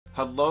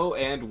Hello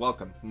and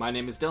welcome. My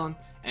name is Dylan,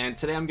 and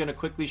today I'm going to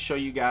quickly show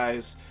you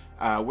guys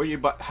how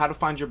to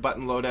find your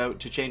button loadout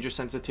to change your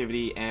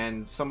sensitivity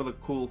and some of the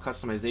cool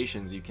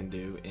customizations you can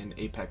do in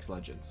Apex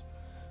Legends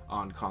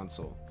on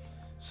console.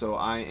 So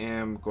I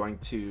am going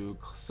to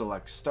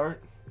select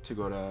Start to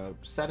go to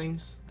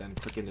Settings, then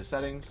click into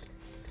Settings.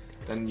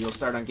 Then you'll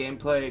start on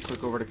Gameplay,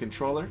 click over to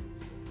Controller.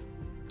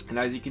 And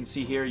as you can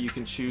see here, you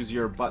can choose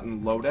your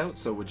button loadout,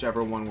 so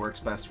whichever one works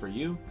best for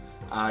you.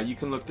 You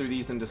can look through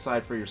these and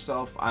decide for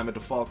yourself. I'm a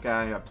default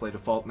guy. I play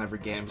default in every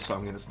game, so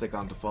I'm going to stick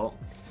on default.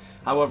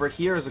 However,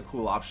 here is a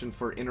cool option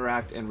for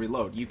interact and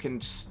reload. You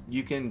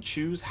can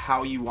choose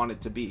how you want it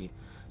to be.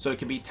 So it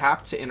can be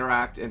tap to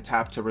interact and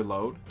tap to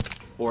reload,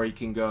 or you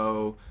can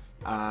go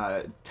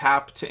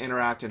tap to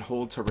interact and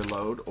hold to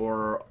reload,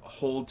 or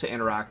hold to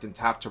interact and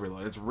tap to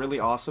reload. It's really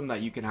awesome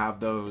that you can have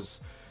those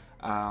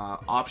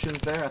options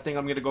there. I think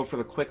I'm going to go for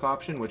the quick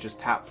option, which is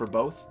tap for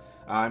both.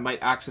 I might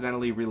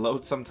accidentally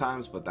reload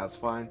sometimes, but that's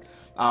fine.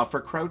 For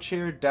crouch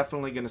here,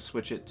 definitely going to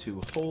switch it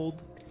to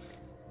hold.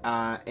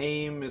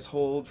 Aim is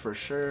hold for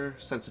sure.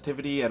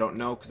 Sensitivity, I don't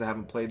know because I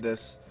haven't played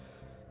this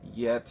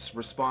yet.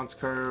 Response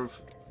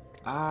curve.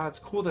 It's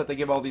cool that they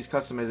give all these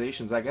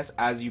customizations. I guess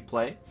as you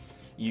play,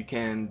 you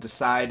can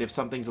decide if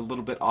something's a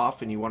little bit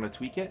off and you want to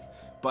tweak it.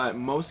 But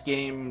most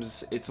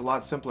games, it's a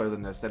lot simpler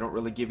than this. They don't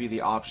really give you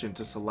the option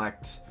to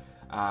select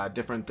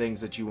different things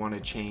that you want to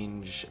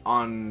change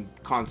on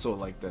console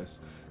like this.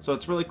 So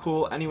it's really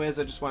cool. Anyways,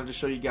 I just wanted to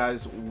show you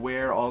guys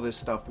where all this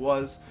stuff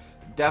was.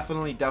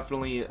 Definitely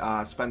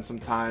spend some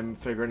time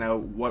figuring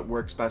out what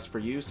works best for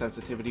you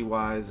sensitivity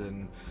wise,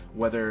 and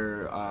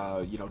whether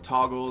you know,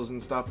 toggles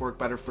and stuff work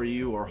better for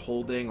you, or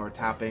holding or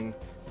tapping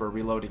for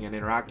reloading and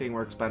interacting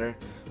works better.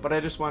 But I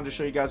just wanted to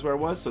show you guys where it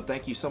was, so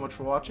thank you so much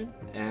for watching,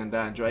 and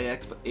enjoy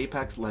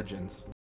Apex Legends.